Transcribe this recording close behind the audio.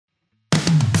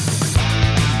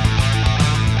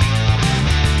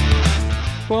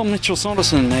Well, Mitchell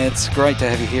Saunderson, it's great to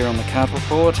have you here on the Kart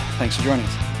Report. Thanks for joining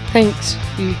us. Thanks.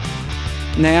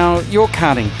 Now, your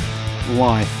karting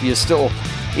life, you're still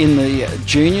in the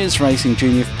juniors, racing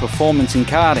junior performance in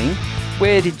karting.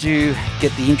 Where did you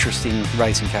get the interest in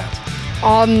racing cars?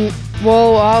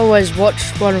 Well, I always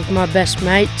watched one of my best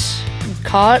mates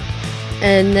kart,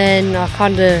 and then I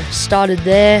kind of started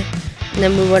there, and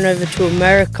then we went over to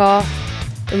America,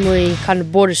 and we kind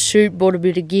of bought a suit, bought a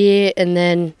bit of gear, and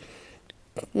then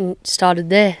started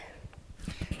there.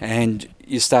 And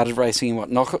you started racing in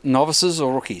what, novices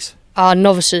or rookies?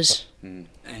 Novices.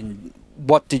 And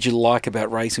what did you like about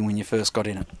racing when you first got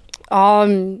in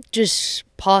it? Just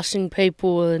passing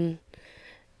people and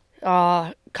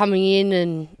coming in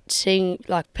and seeing,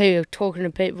 like, people talking to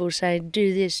people saying,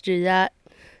 do this, do that.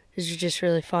 It was just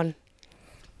really fun.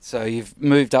 So you've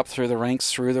moved up through the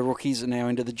ranks, through the rookies and now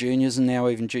into the juniors and now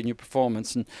even junior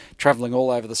performance and travelling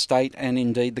all over the state and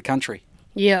indeed the country.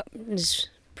 Yeah, it's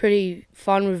pretty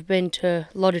fun. We've been to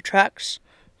a lot of tracks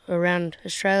around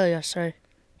Australia, so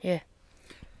yeah.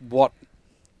 What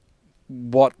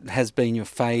has been your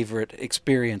favourite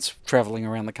experience travelling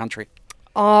around the country?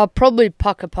 Probably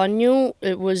Puckapunyal.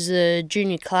 It was a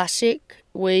junior classic.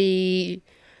 We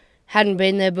hadn't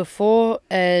been there before,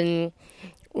 and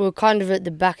we were kind of at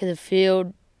the back of the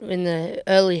field in the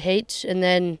early heats, and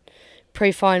then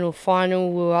pre-final,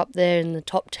 final, we were up there in the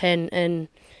top 10, and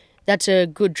that's a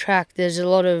good track. There's a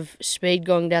lot of speed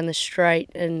going down the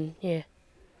straight, and yeah.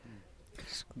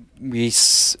 We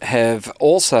have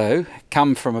also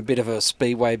come from a bit of a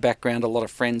speedway background, a lot of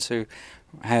friends who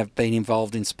have been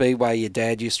involved in speedway. Your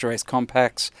dad used to race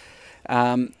compacts.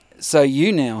 So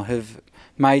you now have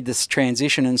made this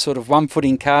transition and sort of one foot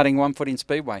in karting, one foot in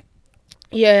speedway.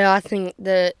 Yeah, I think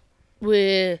that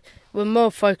we're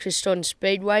more focused on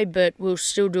speedway, but we'll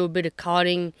still do a bit of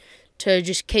karting to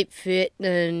just keep fit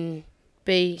and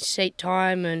be seat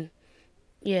time and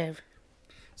yeah.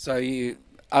 So you,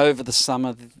 over the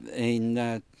summer in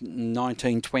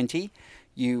 1920,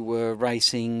 you were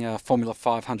racing Formula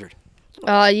 500.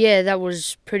 Yeah, that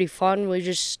was pretty fun. We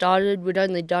just started. We'd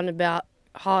only done about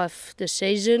half the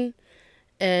season,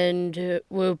 and we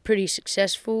were pretty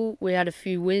successful. We had a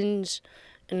few wins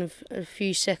and a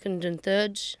few second and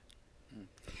thirds.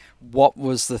 What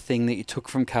was the thing that you took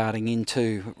from karting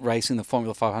into racing the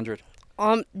Formula 500?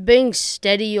 Being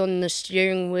steady on the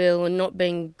steering wheel and not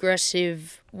being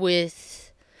aggressive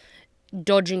with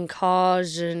dodging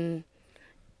cars and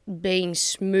being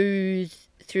smooth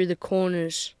through the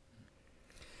corners.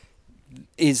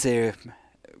 Is there,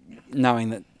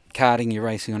 knowing that karting you're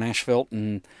racing on asphalt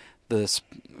and the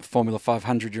Formula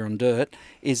 500 you're on dirt,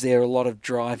 is there a lot of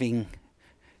driving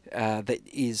that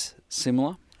is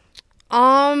similar?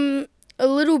 A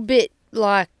little bit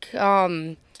like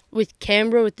with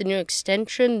Canberra with the new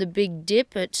extension, the big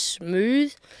dip, it's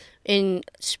smooth. In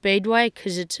Speedway,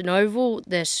 because it's an oval,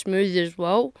 they're smooth as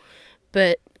well,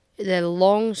 but they're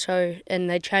long, and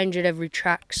they change it every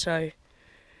track, so.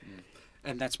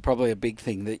 And that's probably a big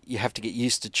thing that you have to get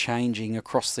used to changing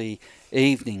across the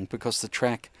evening because the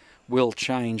track will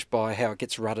change by how it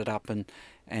gets rutted up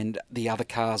and the other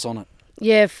cars on it.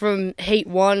 Yeah, from Heat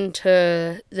 1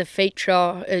 to the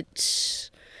feature,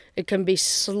 it can be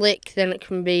slick, then it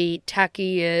can be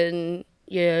tacky, and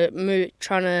you're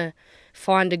trying to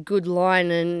find a good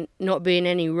line and not be in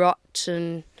any ruts,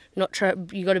 and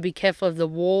you got to be careful of the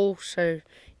wall, so you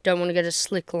don't want to get a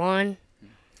slick line.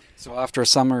 So after a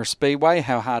summer of speedway,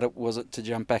 how hard was it to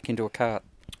jump back into a kart?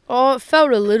 Oh, it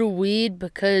felt a little weird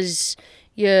because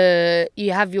you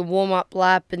have your warm up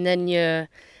lap and then you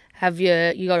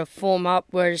got to form up.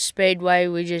 Whereas speedway,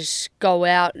 we just go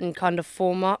out and kind of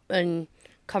form up and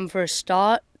come for a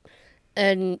start,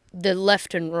 and the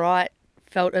left and right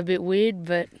felt a bit weird,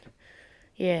 but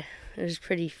yeah, it was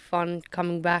pretty fun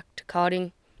coming back to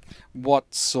karting.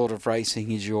 What sort of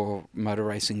racing is your motor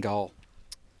racing goal?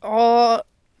 I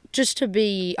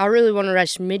really want to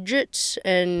race midgets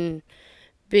and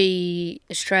be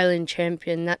Australian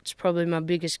champion. That's probably my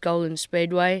biggest goal in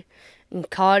speedway. In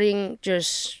karting,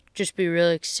 just be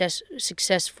really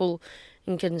successful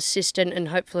and consistent, and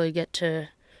hopefully get to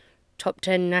top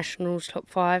 10 nationals, top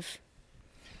 5.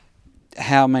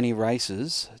 How many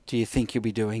races do you think you'll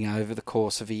be doing over the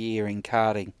course of a year in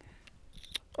karting?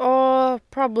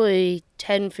 Probably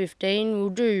 10, 15. We'll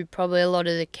do probably a lot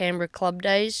of the Canberra club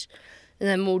days, and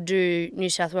then we'll do New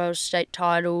South Wales state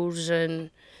titles and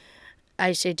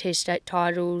ACT state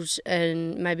titles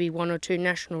and maybe 1 or 2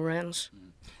 national rounds.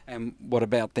 And what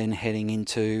about then heading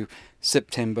into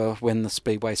September when the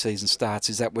speedway season starts?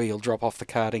 Is that where you'll drop off the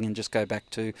karting and just go back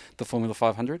to the Formula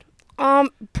 500?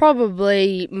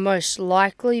 Probably most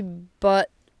likely, but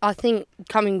I think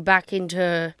coming back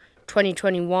into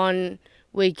 2021,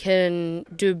 we can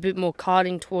do a bit more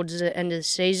karting towards the end of the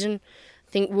season.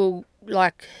 I think we'll,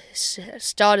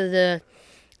 start of the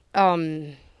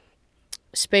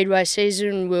speedway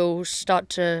season, we'll start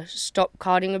to stop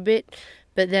karting a bit.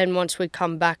 But then once we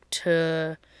come back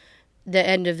to the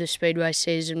end of the speedway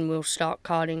season, we'll start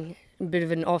karting, a bit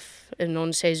of an off and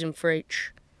on season for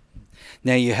each.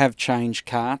 Now, you have changed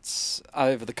karts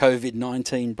over the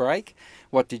COVID-19 break.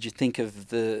 What did you think of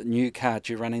the new kart?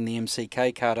 You're running the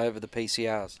MCK kart over the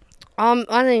PCRs.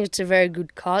 I think it's a very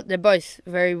good kart. They're both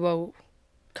very well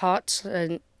karts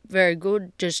and very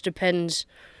good. Just depends.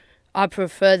 I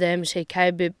prefer the MCK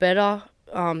a bit better.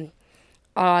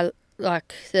 I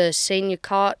like the senior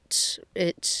karts.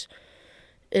 It's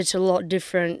a lot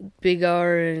different,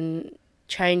 bigger and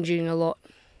changing a lot.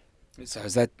 So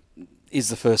is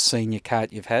the first senior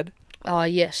kart you've had?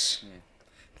 Yes. Yeah.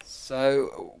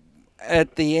 So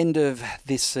at the end of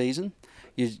this season,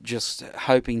 you're just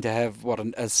hoping to have,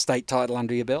 a state title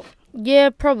under your belt? Yeah,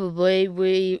 probably.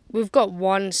 We've got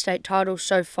one state title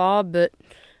so far, but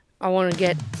I want to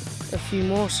get a few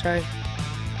more, so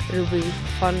it'll be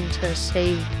fun to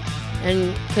see.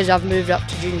 And because I've moved up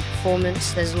to junior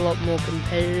performance, there's a lot more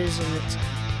competitors and it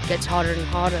gets harder and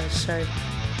harder, so...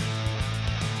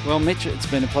 Well, Mitch, it's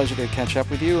been a pleasure to catch up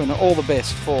with you, and all the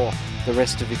best for the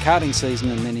rest of your karting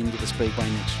season and then into the Speedway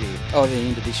next year, the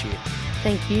end of this year.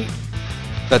 Thank you.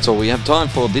 That's all we have time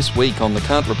for this week on the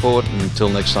Kart Report. Until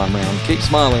next time round, keep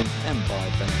smiling and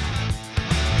bye for now.